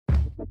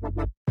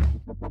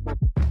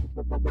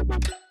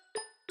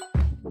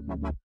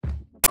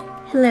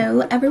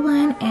Hello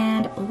everyone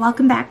and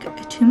welcome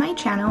back to my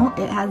channel.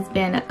 It has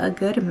been a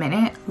good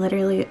minute,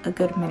 literally a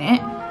good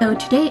minute. So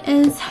today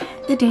is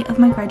the day of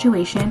my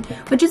graduation,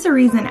 which is the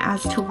reason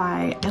as to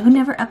why I would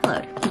never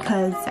upload,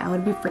 because I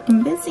would be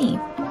freaking busy.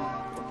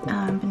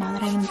 But now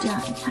that I am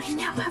done, I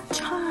now have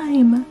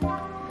time.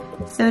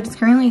 So it's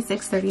currently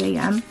 6:30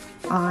 a.m.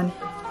 on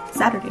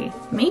Saturday,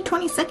 May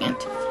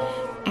 22nd,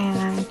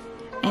 and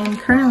I'm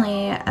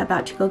currently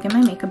about to go get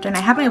my makeup done. I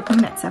have my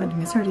appointment at 7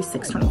 and it's already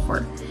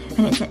 6:24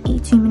 and it's an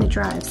 18-minute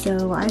drive,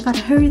 so I gotta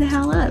hurry the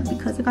hell up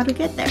because I gotta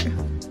get there.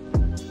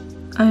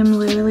 I'm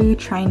literally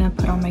trying to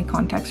put on my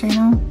contacts right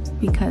now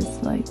because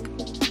like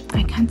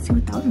I can't see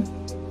without them.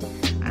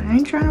 I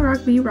ain't trying to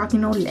be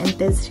rocking no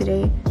lentes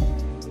today.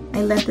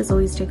 My lentes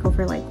always take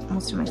over like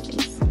most of my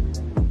face.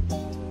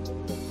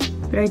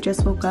 But I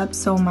just woke up,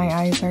 so my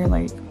eyes are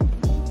like,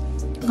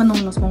 cuando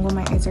me los pongo,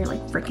 my eyes are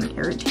like freaking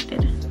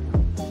irritated.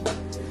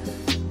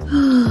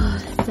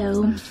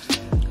 So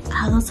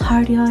all those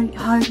hard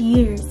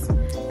years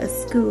of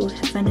school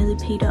have finally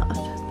paid off,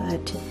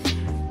 but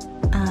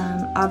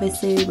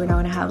obviously we're not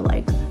gonna have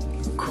like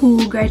a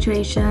cool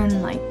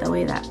graduation like the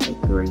way that like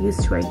we were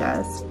used to, I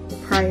guess,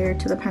 prior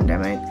to the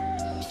pandemic.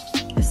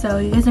 So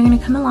you guys are gonna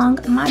come along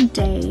on my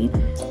day,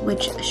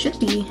 which should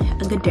be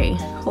a good day,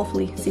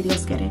 hopefully, si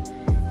Dios quiere.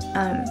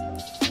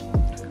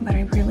 But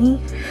I really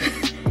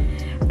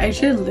I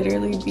should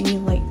literally be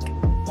like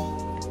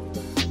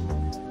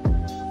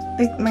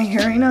my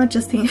hair right now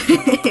just ain't,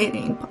 it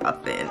ain't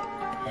popping.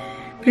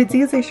 But it's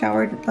because I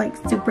showered like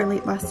super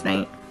late last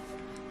night,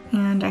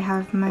 and I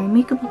have my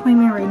makeup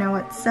appointment right now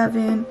at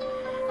 7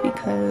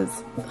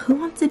 because who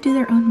wants to do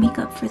their own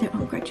makeup for their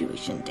own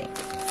graduation day?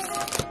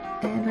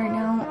 And right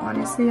now,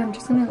 honestly, I'm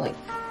just gonna like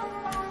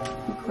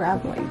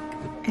grab like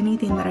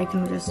anything that I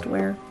can just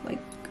wear. Like,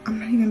 I'm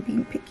not even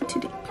being picky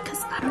today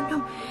because I don't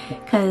know,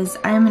 because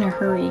I am in a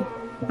hurry.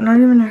 I'm not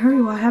even in a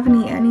hurry while I haven't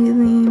eaten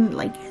anything,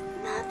 like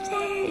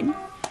nothing.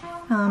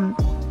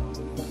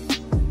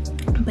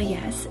 But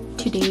yes,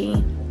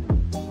 today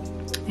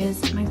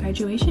is my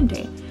graduation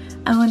day.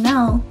 I will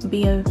now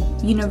be a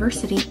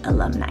university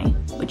alumni,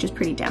 which is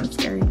pretty damn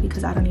scary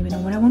because I don't even know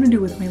what I want to do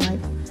with my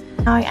life.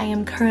 Now I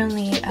am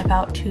currently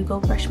about to go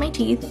brush my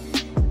teeth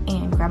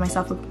and grab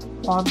myself a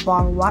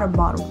water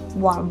bottle,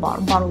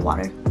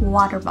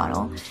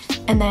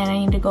 and then I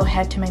need to go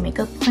ahead to my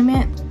makeup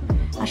appointment.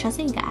 I shall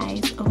see you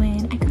guys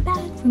when I come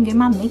back and get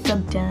my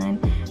makeup done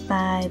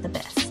by the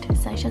best.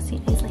 So I shall see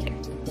you guys later.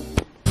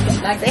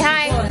 Say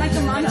hi. Like a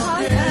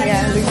montage?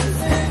 Yeah.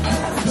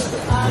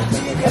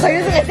 I thought he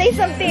was gonna say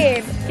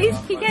something.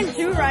 He can't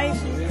do right.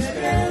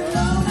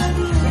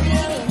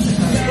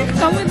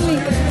 Come with me.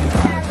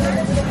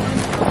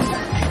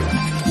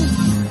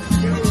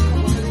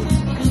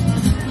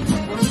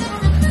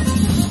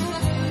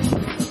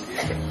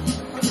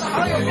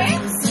 Are you okay?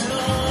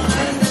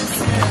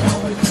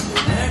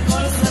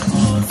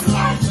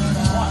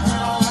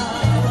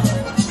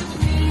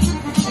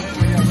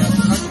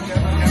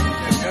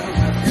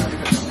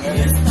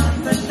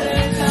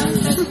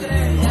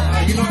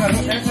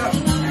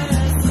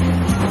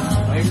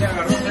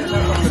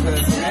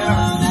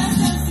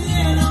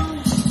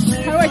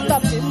 How do I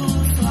stop this?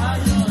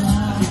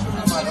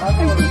 I'm like,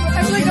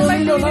 am I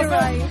doing it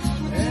right?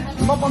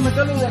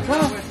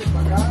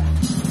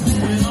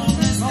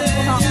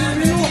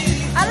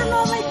 I don't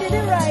know if I did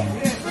it right.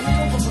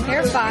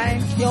 You're fine.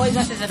 He always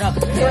messes it up.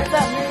 What's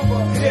up?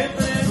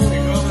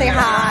 Say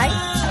hi.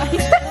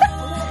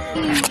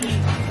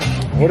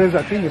 What is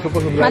that thing you're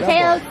supposed to do?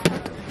 Mateos.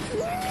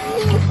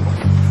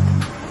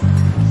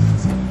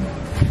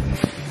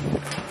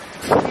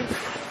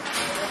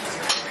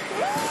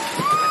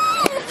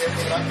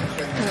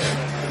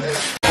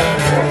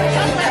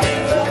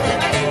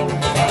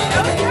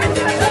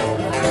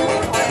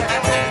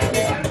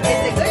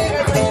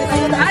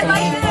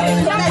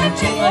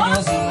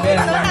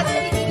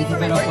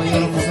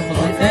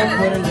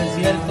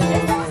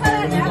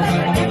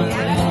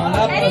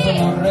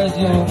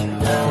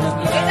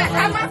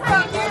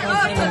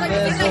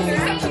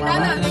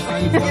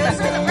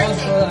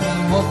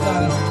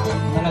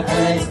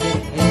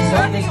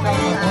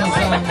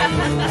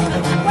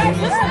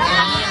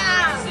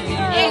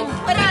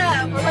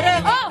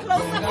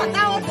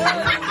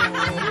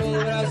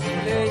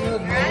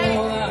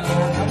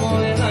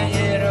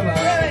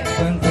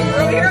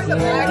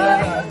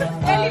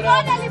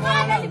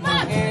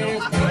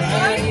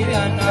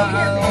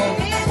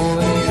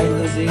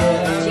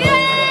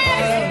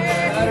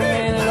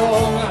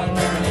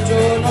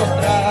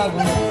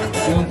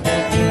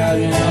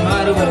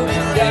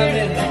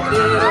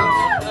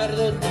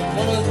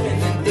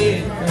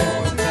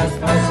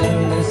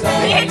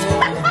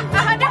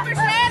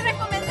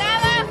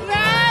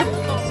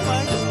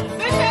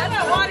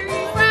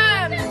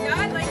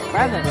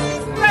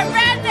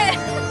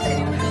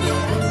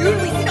 Dude,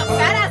 we seen a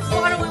fat ass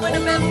bottle we went to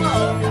Venmo.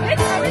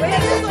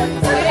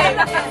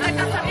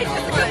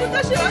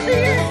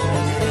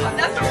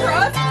 That's for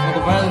us? Me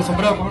compraron el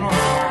sombrero, ¿cómo no?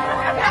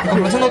 ¿Me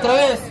compraron otra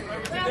vez?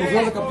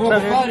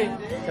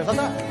 ¿Qué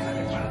falta?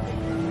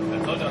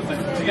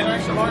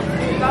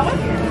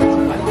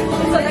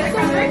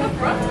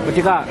 What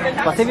you got?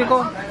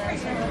 Pacifico?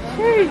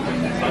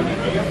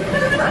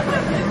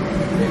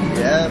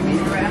 Yeah, me.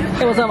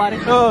 Hey, what's up, buddy?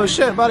 Oh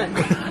shit, buddy. Your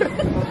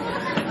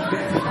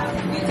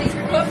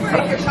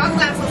shot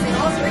glass was in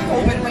all three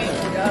open wings.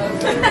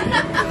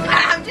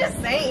 I'm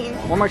just saying.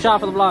 One more shot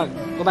for the vlog.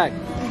 Go back.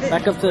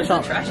 Back up to the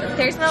shop.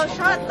 There's no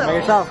shot though. By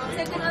yourself.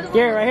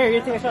 Here, right here.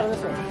 You take a shot of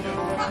this one.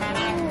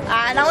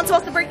 No one's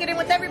supposed to break it in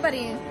with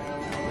everybody.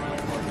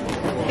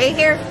 Hey,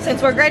 here,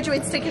 since we're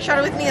graduates, take a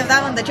shot with me of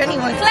that one, the Jenny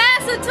one.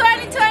 Class of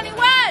 2021!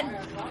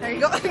 There you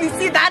go. You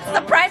see, that's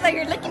the prize that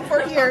you're looking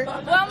for here.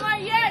 One more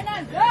year,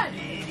 not good.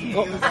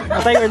 Oh,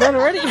 I thought you were done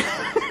already. I'm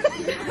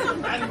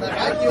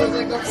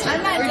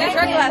not Where's your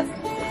shot glass?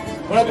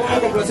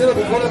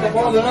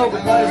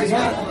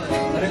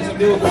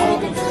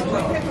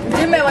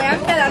 Sí, me voy a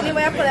quedar ni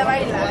voy a poder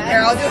bailar.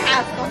 Here, I'll do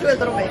half. I'll do a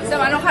little bit. ¿Se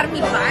va a enojar mi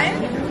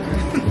padre?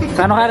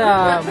 So I know how to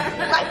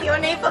Like the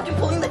name fucking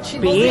pulling the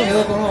chin.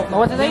 Pilín.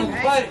 What's his name?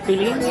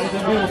 Pilín.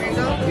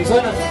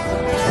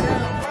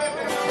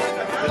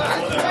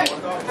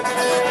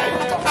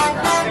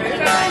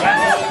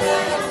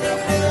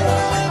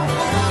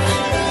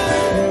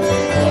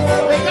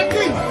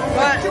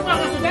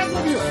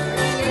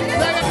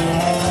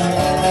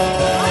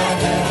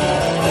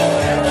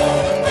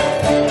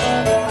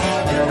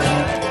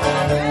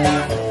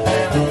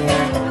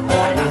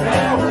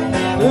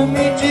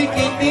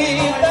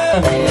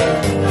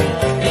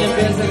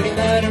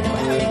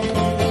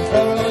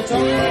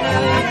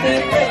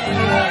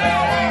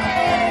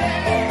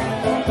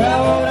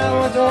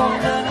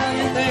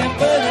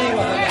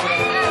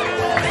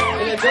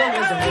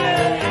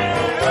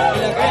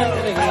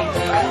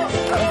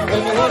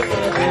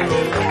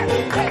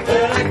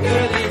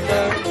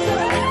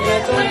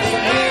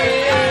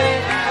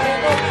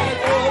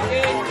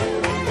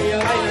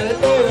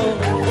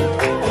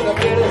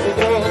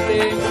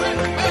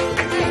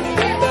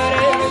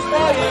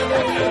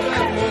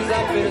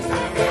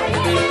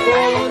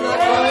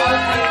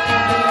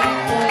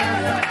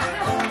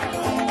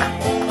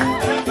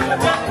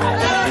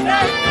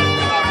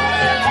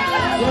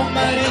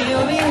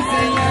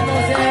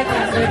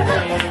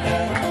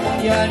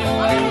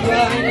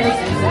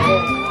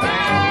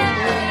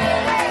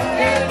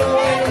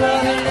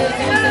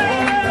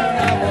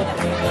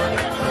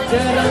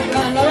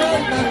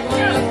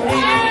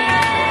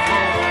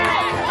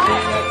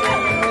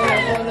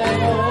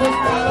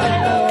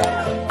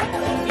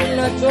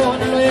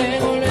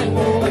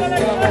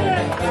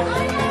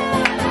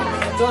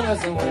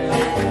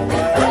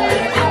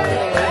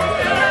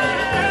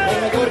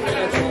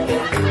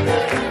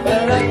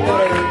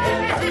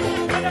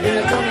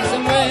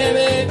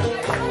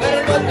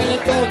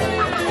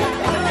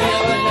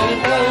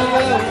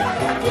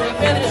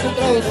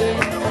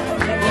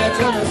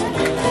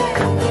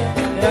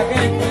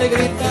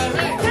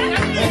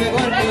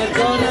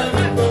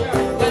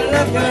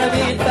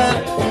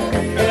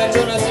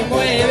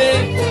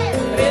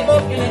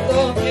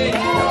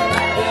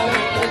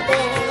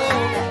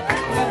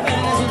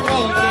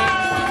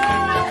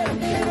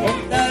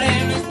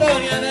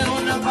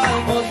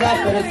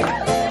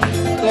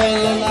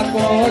 Todos la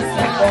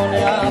conocen con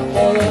el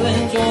apodo de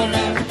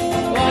Chona.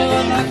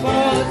 Todos la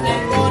conocen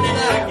con el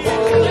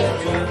apodo de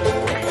Chona.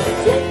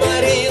 Su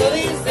marido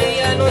dice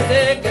ya no sé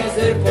qué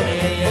hacer con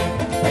ella.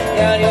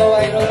 Diario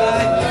bailo,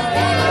 baila.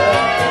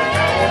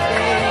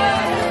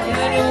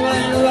 Diario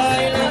bailo,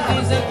 baila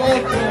y se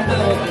compra una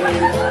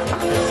botella.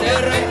 Se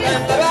arranca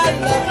la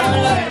banda con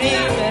la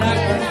primera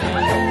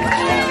canción.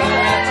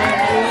 La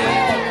Chona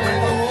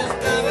luego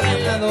busca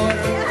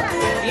bailadora.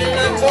 Y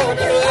la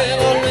Chona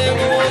luego le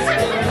busca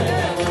bailadora.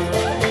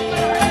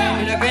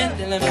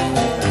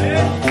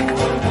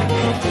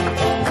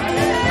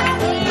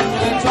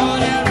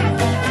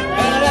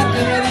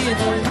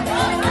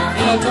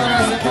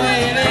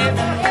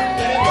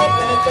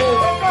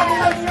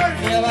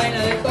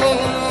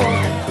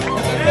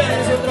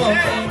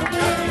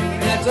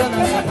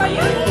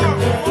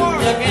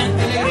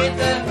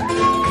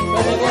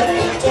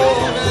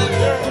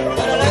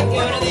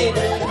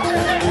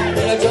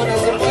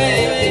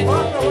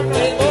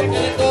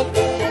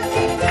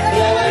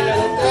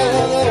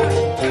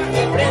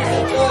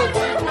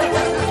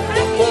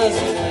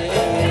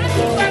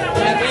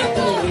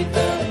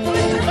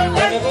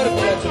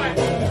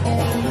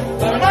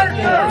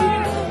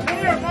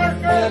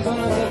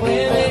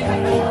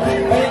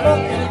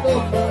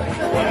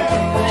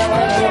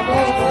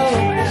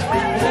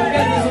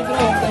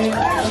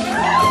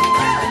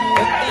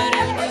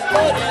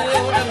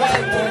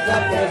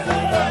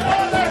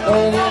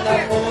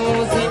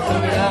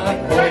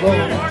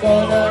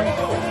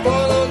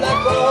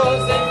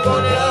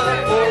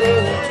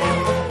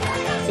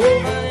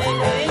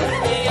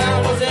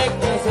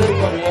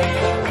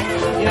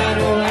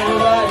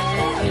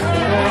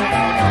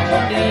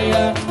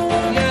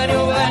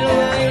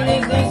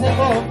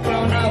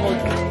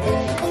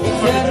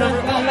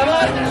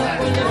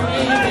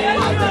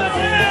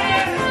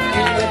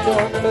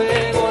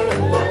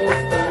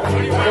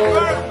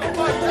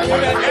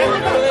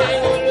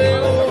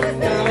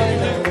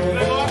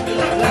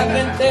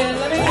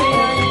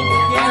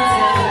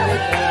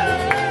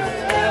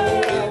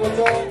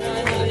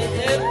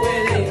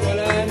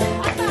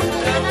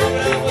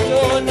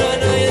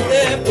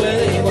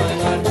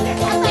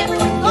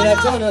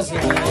 personas se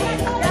mueren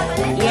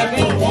y la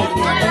gente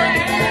grita,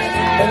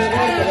 pero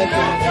igual que la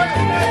gente,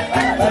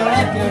 para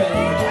la que ven,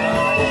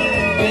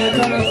 que el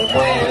trono se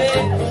mueve,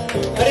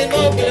 al ritmo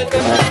que le toca.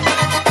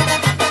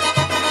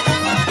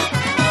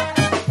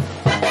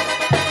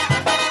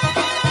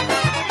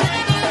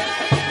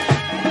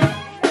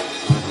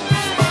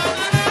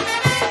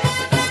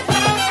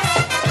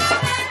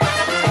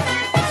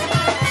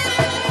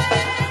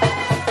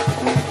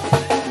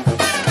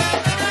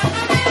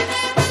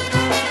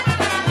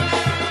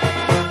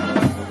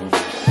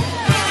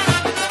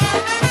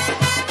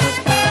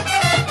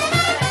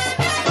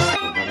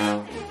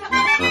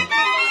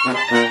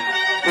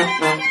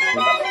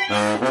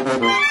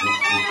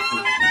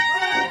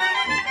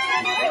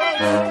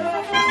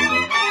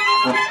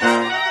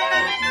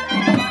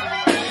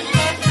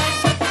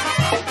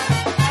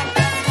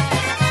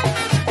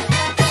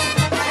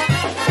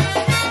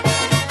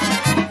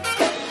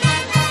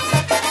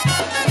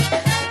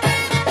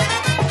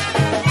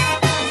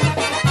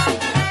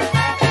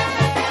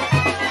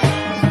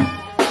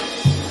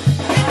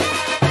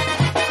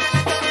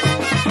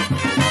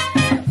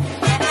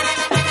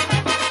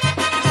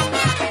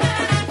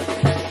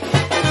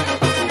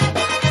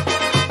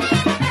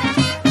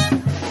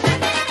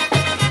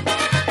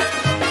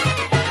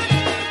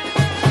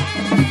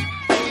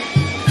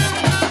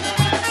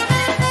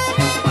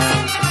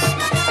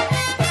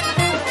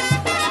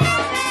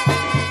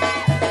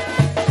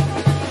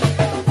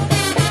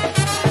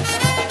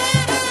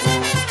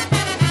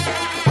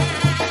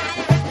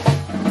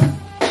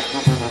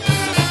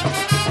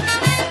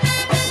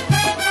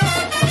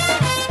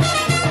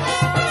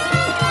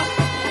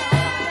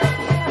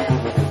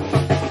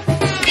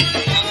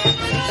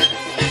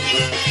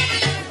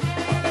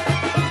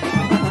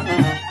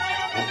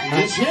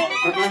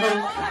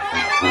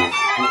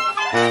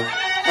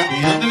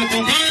 Y ándale,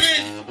 compadre.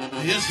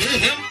 Y así es,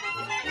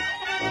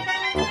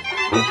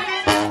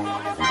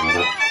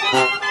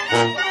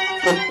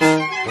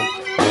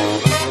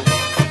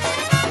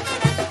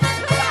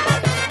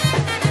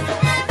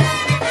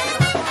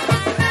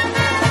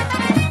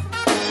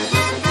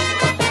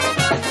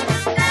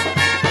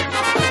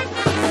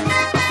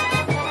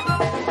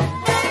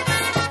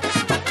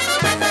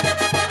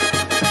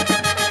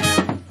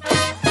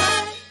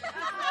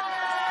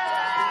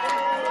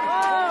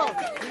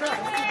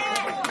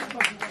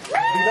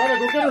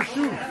 Go get her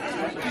shoe.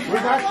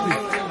 Where's Ashley?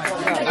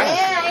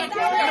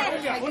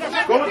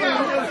 Go with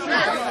her, go get her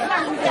shoe.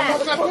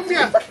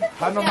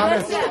 Ah, no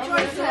mames.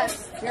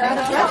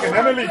 Fucking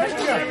Emily.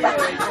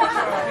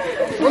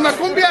 Una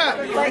cumbia.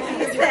 Like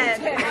he said.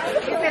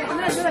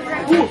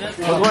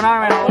 What's going on,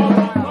 man?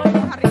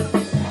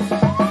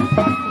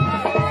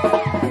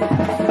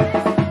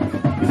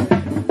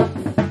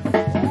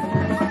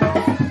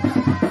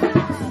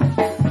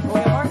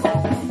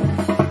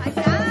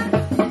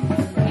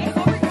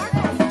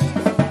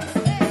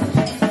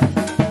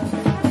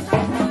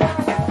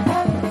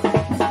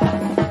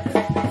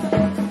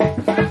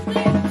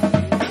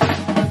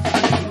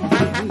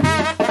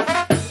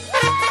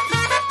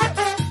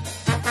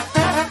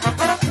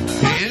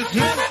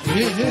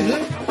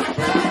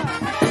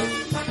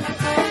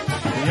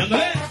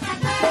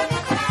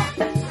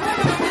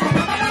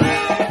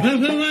 Me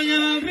fui a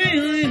bañar al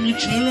río y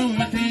mucho lo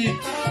metí,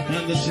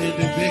 cuando se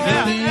te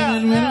pega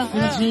el nuevo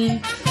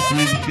corazón.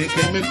 Ay, ¿qué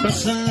me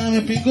pasa?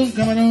 Me picó un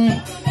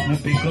camarón, me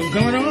picó un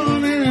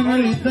camarón en la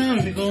nalguita,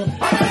 me picó,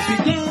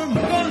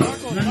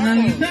 la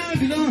nalguita me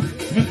picó,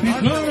 me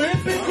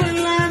picó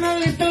en la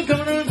nalguita el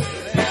camarón,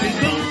 me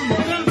picó,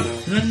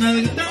 la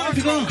nalguita me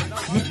picó,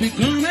 me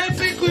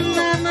picó en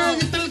la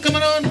nalguita el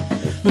camarón.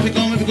 Me picó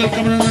el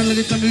camarón, la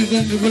nalguita me picó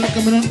el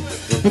camarón.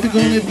 Me picó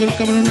el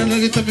camarón, la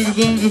nalguita me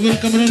picó el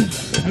camarón.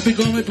 Me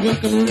picó el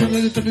camarón, la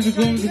nalguita me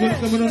picó el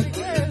camarón.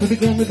 Me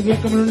picó el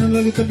camarón, la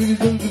nalguita me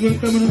picó el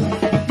camarón.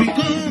 Me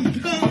picó,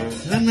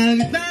 la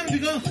nalguita me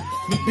picó.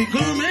 Me picó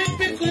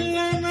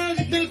la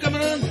nalguita el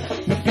camarón.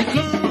 Me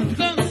picó,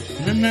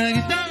 la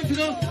nalguita me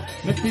picó.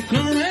 Me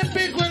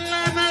picó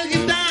la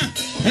nalguita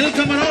el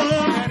camarón.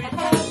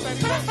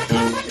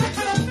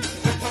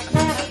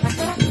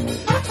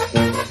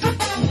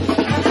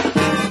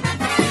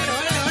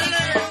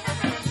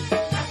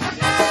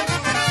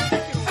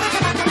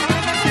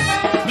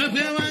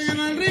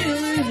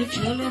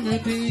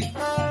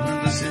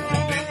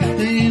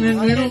 En el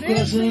mero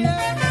corazón,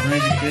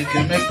 ay, ¿qué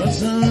me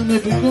pasa? Me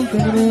picó un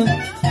camarón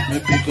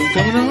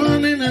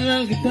en la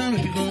nalguita, me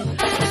picó,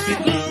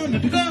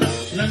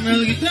 la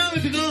nalguita me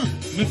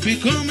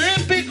picó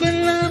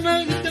en la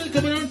nalguita el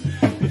camarón,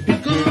 me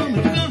picó,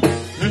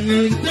 la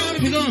nalguita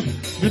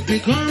me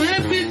picó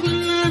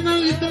en la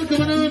nalguita el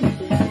camarón,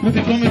 me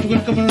picó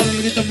el camarón, la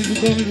nalguita me picó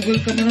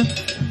el camarón,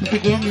 me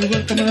picó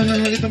el camarón, la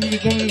nalguita me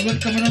picó el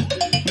camarón.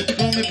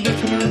 Me picó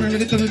el camarón, la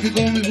nalguita me picó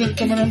el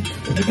camarón.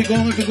 Me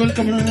picó el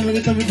camarón, la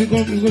nalguita me picó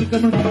el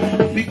camarón.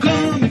 Me picó,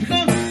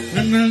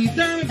 la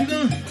nalguita me picó.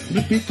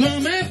 Me picó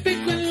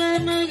en la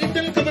nalguita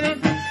el camarón.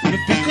 Me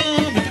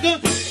picó,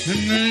 la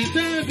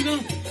nalguita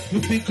me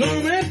picó.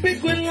 Me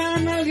picó en la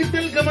nalguita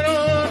el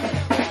camarón.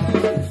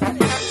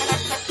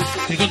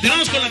 Y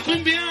continuamos con la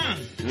cumbia.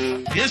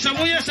 esa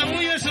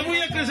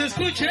bulla que se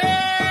escuche.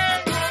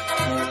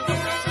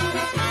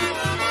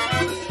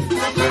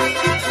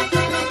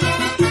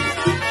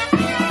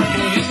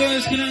 Yo vengo de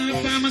esquina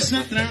para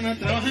Mazatlán a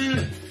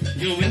trabajar.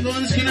 Yo vengo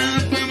de esquina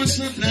para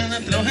Mazatlán a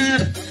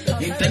trabajar.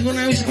 Y tengo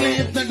una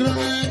bicicleta con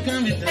una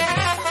camioneta.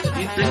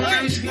 Y tengo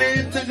una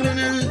bicicleta con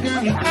una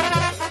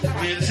camioneta.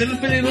 Me dice el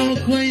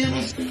pelirrojo y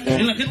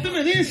la gente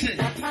me dice,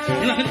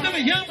 y la gente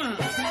me llama.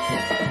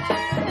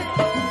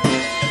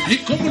 ¿Y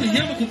cómo le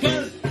llama,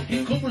 compadre? ¿Y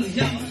cómo le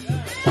llama?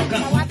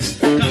 Caguats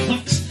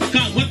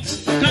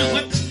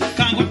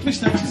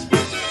pistaches.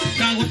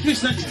 Caguats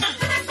pistaches.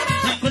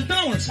 ¿Cuánto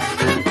la bolsa?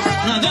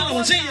 ¿Dónde la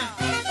bolsilla?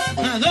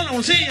 ¿Dónde la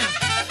bolsilla?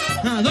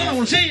 ¿Dónde la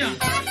bolsilla?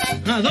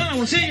 ¿Dónde la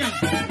bolsilla?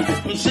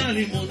 Con sal,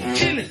 limón y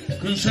chile.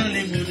 Con sal,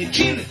 limón y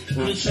chile.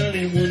 Con sal,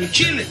 limón y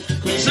chile.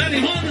 Con sal,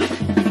 limón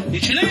y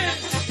chile.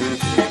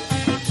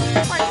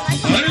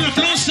 A ver el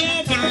aplauso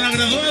para la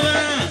graduada.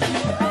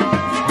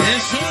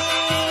 Eso.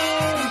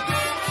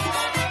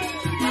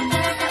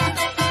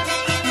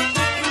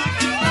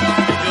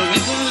 Yo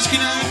vengo de la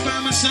esquina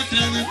para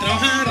Mazatlán a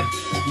trabajar.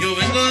 Yo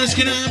vengo de la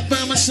esquina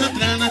para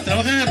Mazatlán a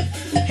trabajar.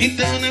 Y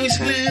tengo una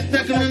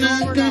bicicleta con una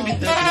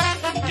camioneta.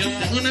 Yo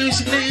tengo una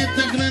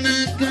bicicleta con una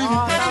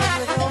camioneta.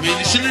 Me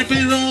dicen el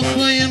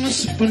pelirrojo, ella no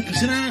sé por qué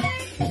será.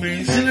 Me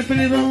dicen el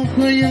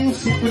pelirrojo, ella no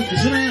sé por qué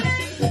será.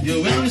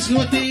 Yo vendo mis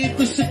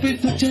caguatitos y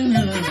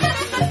pituchanas.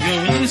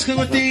 Yo vendo mis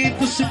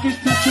caguatitos y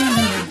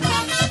pituchanas.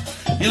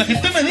 Y la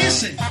gente me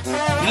dice,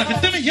 y la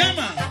gente me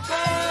llama.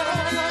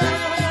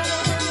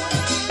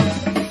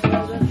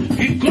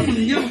 ¿Y cómo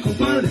le llama,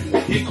 compadre?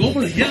 ¿Y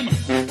cómo le llama?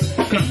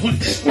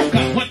 Caguates,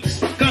 caguates,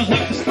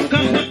 caguates,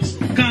 caguates,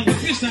 caguates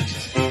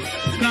pistaches,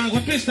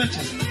 caguates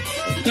pistaches,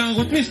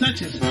 caguates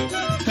pistaches,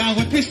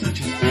 caguates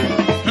pistaches.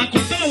 ¿A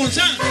cuánto la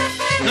bolsa?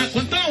 ¿A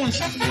cuánto la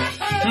bolsa?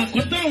 ¿A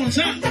cuánto la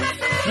bolsa?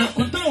 ¿A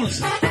cuánto la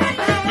bolsa?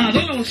 ¿A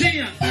dónde la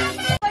bolsilla?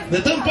 De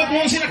todo un poco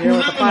vamos a ir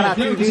acomodando.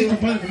 Claro que sí,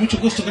 compadre, con mucho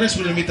gusto, gracias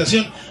por la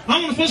invitación.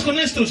 Vámonos pues con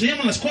esto, se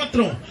llama Las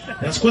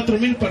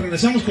 4,000 para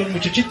regresamos con el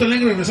muchachito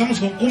alegre, regresamos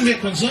con cumbia,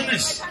 con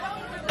sones.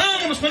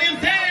 ¡Vámonos,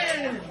 pariente!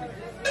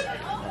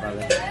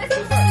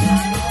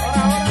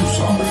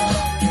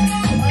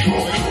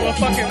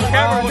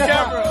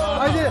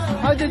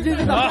 I just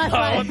using the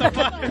flashlight.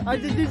 I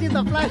just using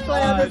the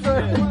flashlight on this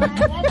one.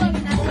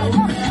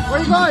 Where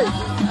are you going?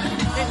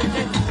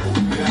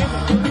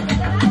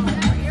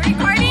 You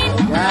recording?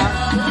 Yeah.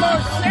 Oh,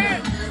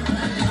 shit.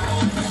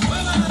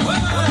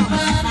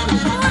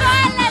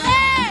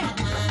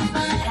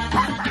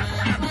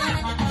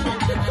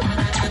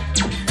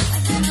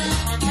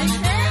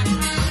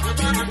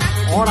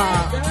 Ahora,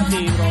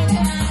 sí, bro.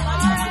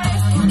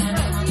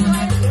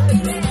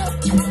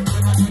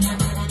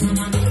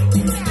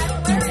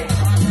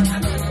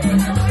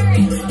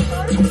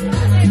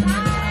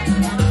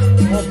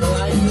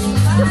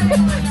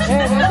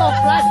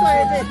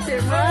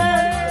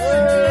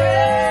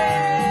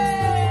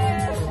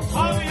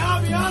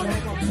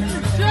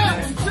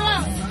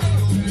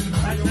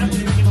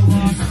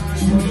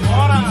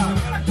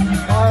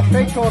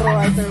 Fake chorro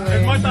right there,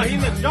 güey.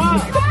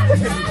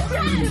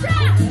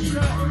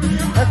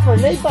 That's for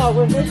Nate Dogg,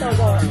 where's Nate Dogg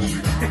going?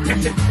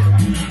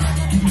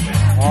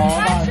 Oh,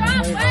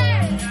 goodness.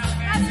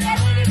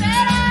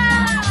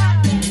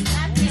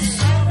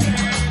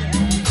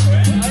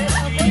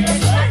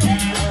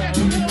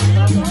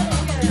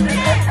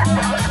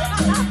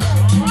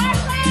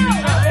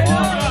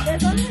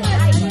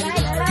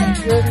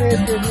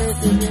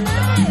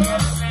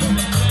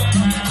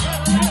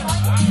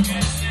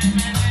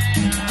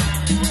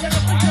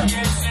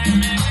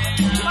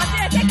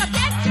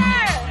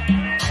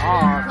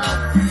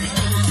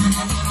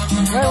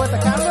 Wait, with the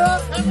camera?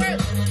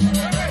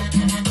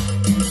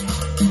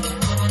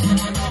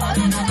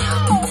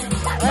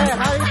 Hey,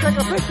 how do you take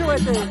a picture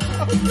with it?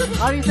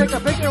 How do you take a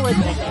picture with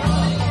it?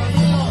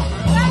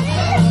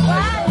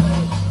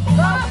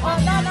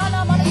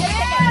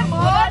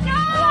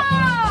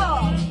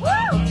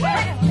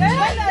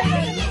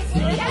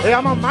 Hey,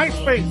 I'm on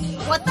MySpace.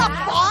 What the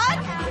fuck?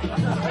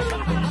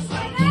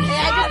 Hey,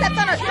 I just stepped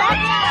on a shark.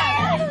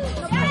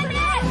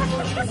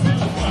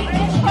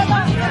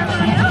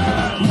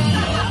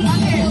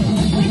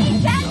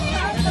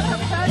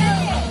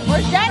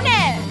 Where's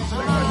Janet?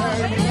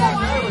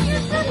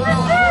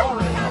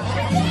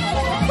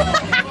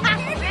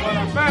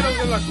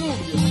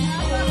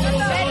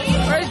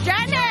 Where's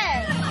Janet?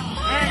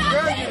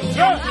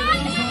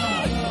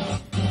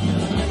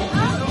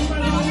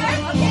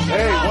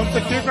 Hey, once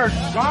the kids are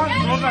gone,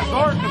 close that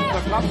door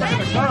because the cops are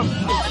gonna come.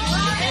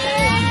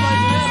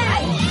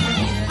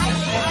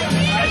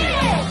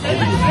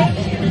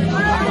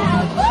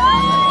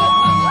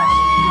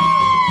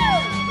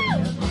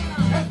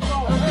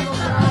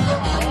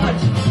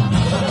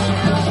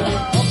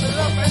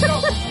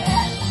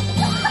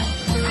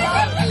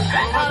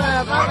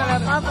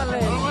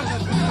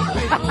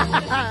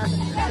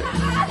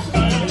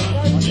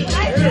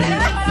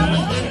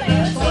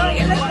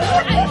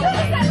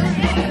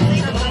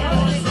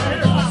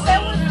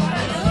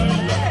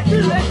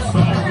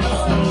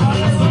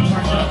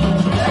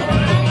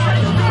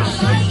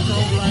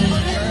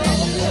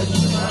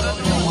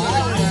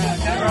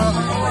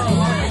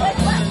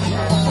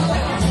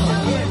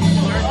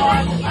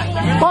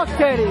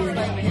 kidding.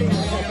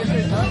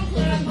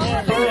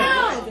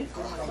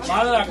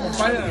 Madre,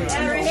 acompáñame.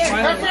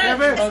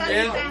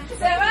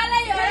 Se vale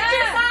llorar.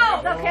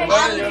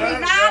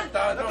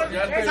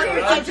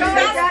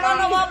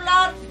 No va a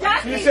hablar.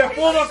 Si se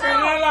pudo,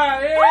 canala.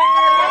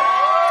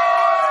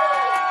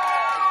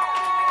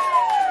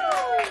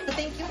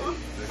 Thank you.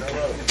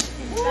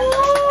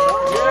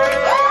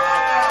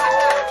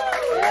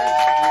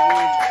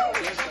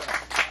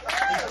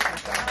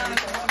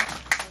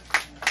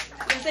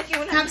 If you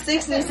want to have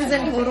 6 nieces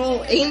in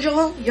total,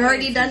 Angel, you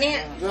already done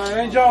it.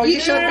 Angel, You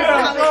showed people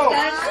how it's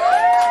done.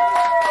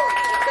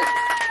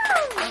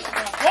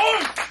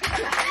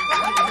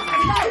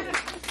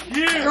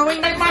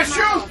 Throwing Like my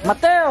shoe.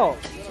 Mateo.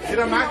 Get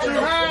a macho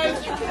hand.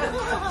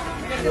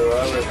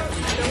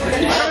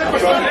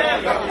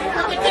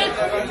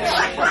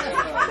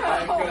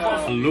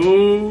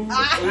 Salud.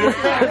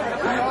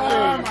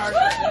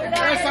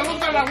 Salud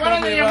a la güera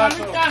de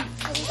Yamalita.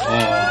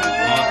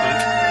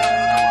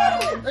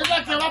 Es la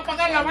que va a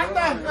pagar la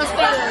banda.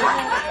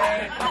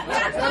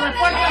 Se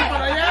reportan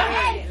para allá.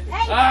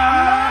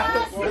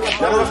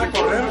 Ya lo vas a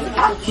correr.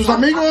 Sus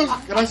amigos,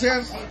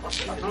 gracias.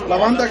 La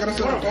banda,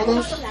 gracias a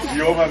todos.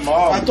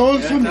 A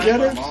todos sus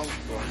familiares.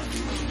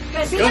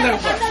 Que siga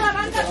la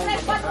banda 3,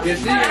 4. Que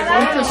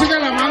siga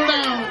la banda.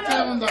 ¿Qué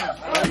onda?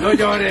 No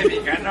llores,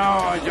 mija,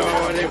 no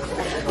llores.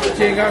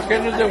 Chinga, que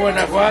no es de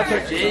Guanajuato,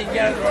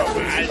 chingas, no,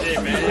 madre,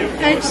 medio.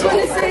 I just want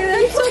to say that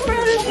I'm so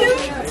proud of you.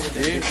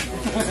 Sí.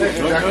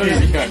 No llores,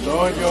 mija,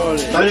 no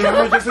llores. Está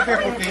llorando Jessica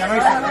porque ya no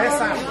hay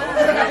cerveza.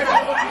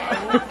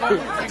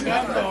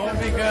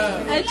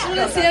 I just want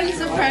to say I'm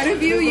so proud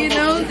of you. You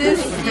know, this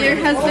year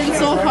has been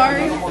so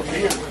hard.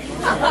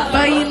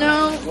 But you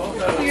know,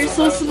 you're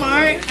so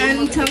smart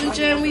and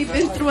intelligent. We've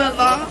been through a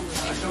lot.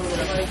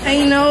 And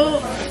you know,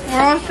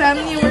 we're all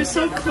family and we're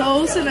so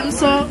close. And I'm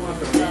so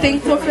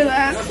thankful for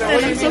that.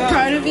 And I'm so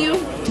proud of you.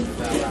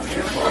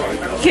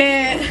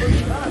 Que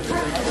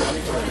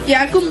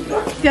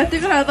ya te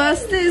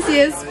graduaste y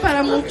es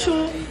para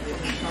mucho,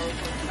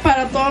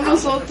 para todos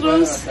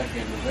nosotros.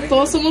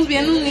 Todos somos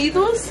bien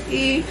unidos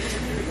y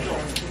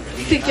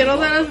te quiero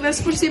dar las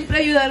gracias por siempre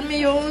ayudarme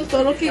yo en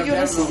todo lo que yo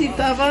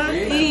necesitaba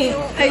y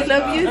I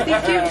love you,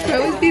 thank you for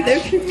always be there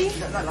for me.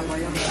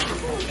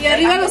 Y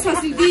arriba los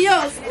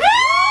jacintillos.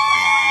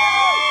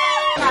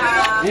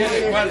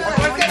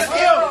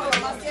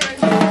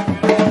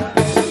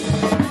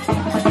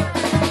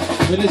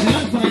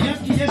 Felicidades para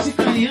Jackie,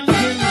 Jessica y Ángel.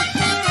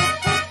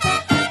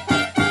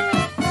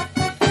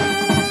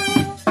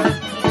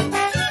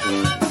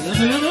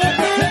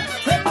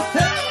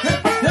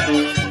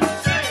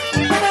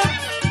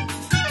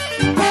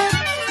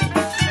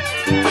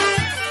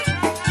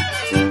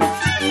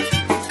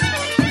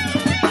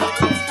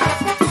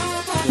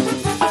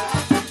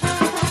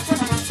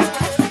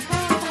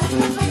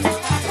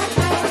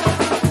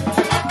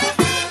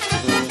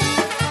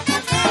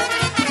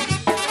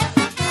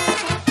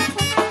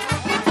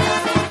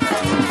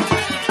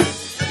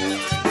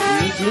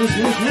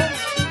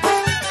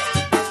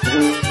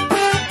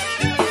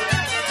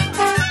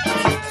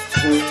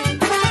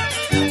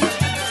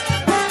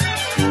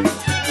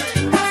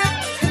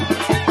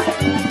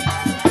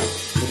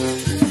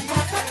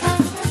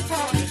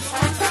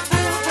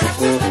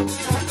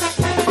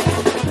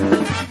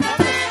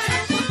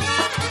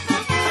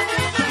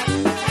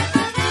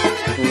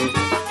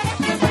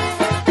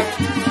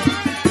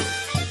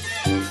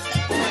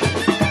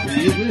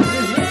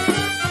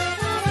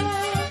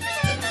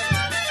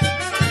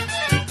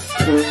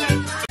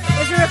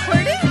 Is it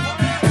recording?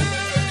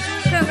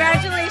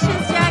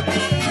 Congratulations,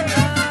 Jackie.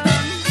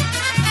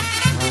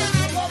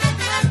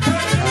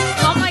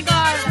 Oh my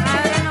God, I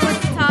don't know what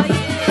to tell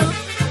you.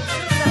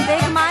 It's a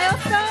big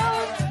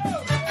milestone.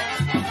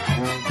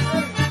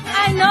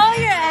 I know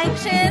you're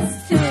anxious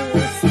to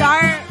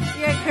start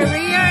your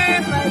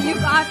career, but you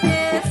got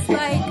this.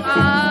 Like, I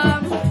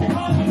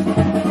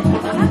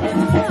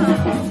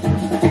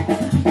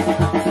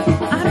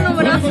don't know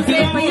what else to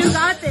say, but you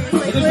got this.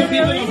 Like,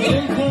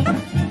 literally.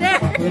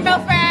 No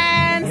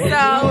friends,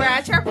 so we're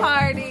at your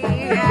party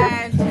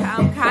and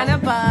I'm kind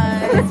of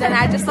buzzed and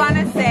I just want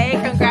to say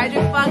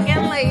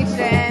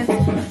congratulations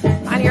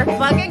on your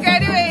fucking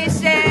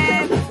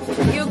graduation.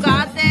 You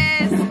got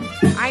this.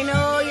 I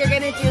know you're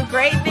gonna do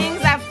great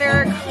things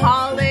after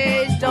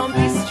college. Don't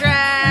be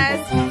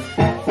stressed.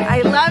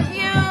 I love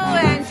you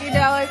and you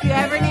know if you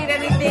ever need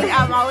anything,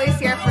 I'm always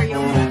here for you.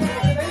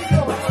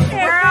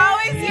 We're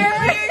always here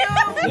for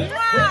you.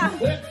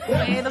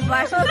 Hey, the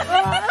flash.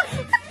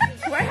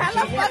 We're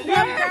hella fucked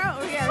up, girl.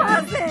 Oh, yeah.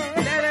 Pause it.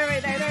 There.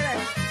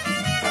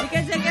 We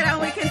can check it out.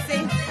 We can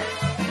sing.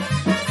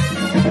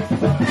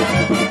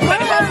 What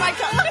about my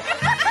color?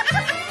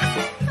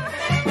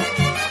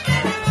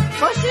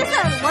 What she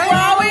said? We're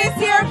always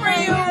here for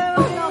you.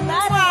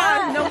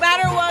 No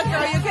matter what,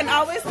 girl. You can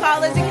always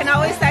call us. You can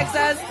always text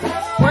us.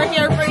 We're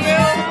here for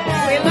you.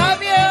 We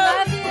love you.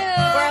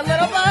 We're a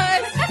little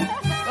buzzed.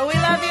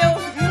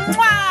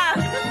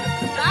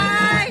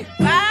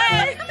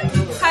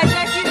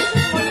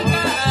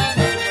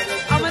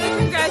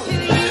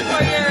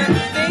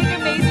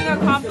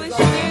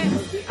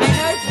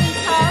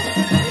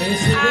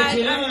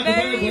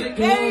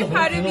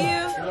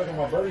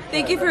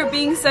 Thank you for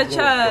being such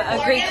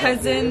a great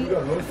cousin,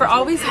 for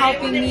always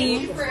helping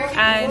me,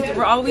 and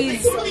we're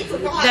always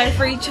there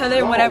for each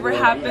other. Whatever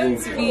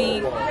happens,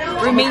 we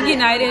remain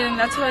united, and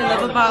that's what I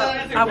love about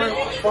our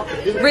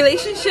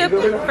relationship,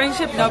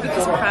 friendship. No,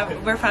 because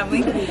we're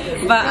family.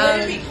 But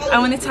I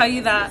want to tell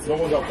you that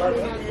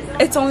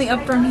it's only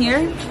up from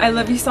here. I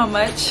love you so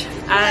much,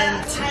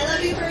 and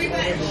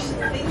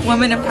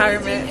women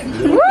empowerment. That's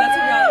what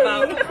we're all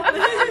about.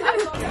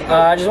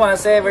 I just want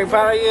to say I'm very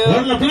proud of you.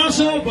 Un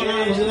aplauso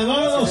para los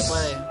graduados.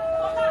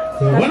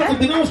 Bueno,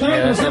 continuamos con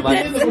el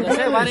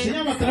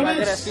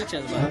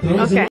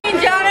Okay.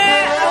 Johnny,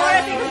 I want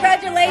to say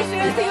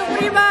congratulations to you,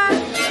 prima.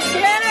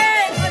 Get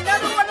it!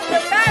 Another one of the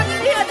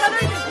family,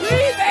 another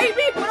degree,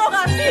 baby. Puro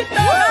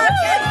gatito.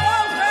 Let's go,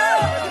 girl.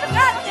 You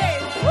got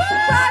this.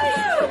 Proud of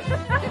you.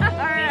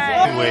 All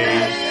right.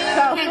 Anyways,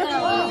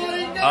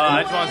 I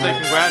just want to say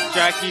congrats,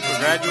 Jackie, for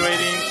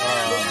graduating.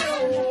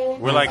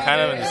 We're like kind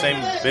of in the same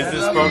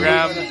business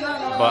program,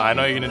 but I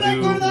know you're gonna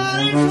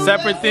do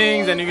separate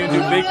things and you're gonna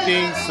do big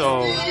things,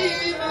 so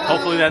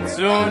hopefully that's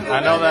soon. I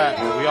know that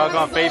we all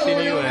got faith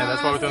in you, and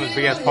that's why we're doing this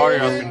big ass party,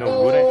 or else we know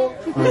we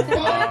wouldn't.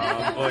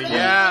 But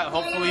yeah,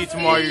 hopefully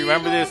tomorrow you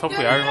remember this.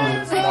 Hopefully I remember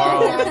this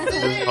tomorrow.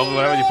 Hopefully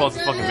whenever you post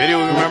a fucking video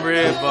we remember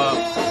it. But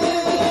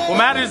what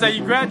matters is that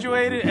you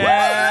graduated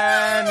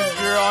and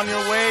you're on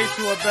your way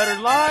to a better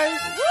life.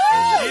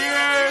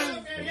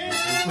 Cheers!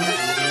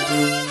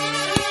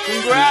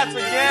 Congrats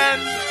again,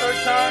 third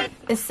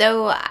time.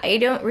 So I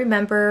don't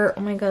remember,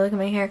 oh my god, look at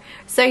my hair.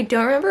 So I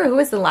don't remember who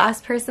was the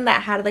last person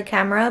that had the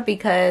camera,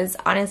 because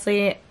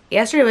honestly,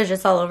 yesterday was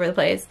just all over the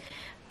place.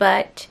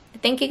 But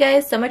thank you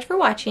guys so much for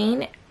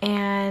watching,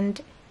 and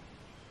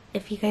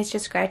if you guys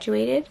just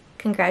graduated,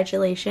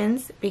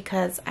 congratulations,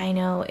 because I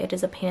know it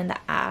is a pain in the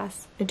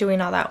ass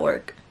doing all that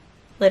work,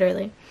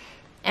 literally.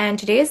 And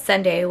today is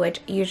Sunday,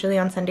 which usually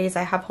on Sundays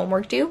I have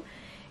homework due.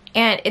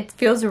 And it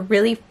feels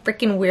really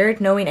freaking weird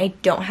knowing I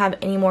don't have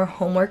any more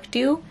homework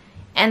due,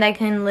 and I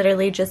can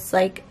literally just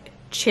like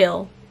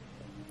chill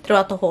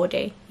throughout the whole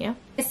day. Yeah.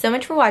 Thanks so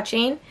much for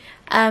watching.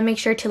 Make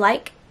sure to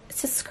like,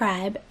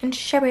 subscribe, and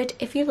share it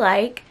if you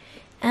like.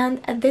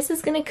 And this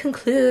is gonna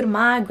conclude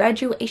my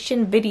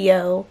graduation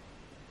video.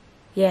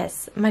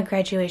 Yes, my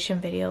graduation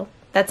video.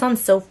 That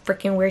sounds so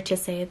freaking weird to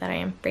say, that I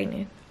am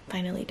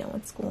finally done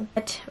with school.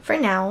 But for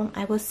now,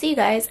 I will see you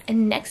guys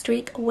next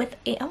week with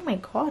a, oh my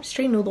god,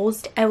 string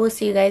noodles. I will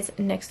see you guys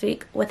next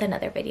week with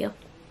another video.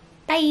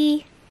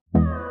 Bye!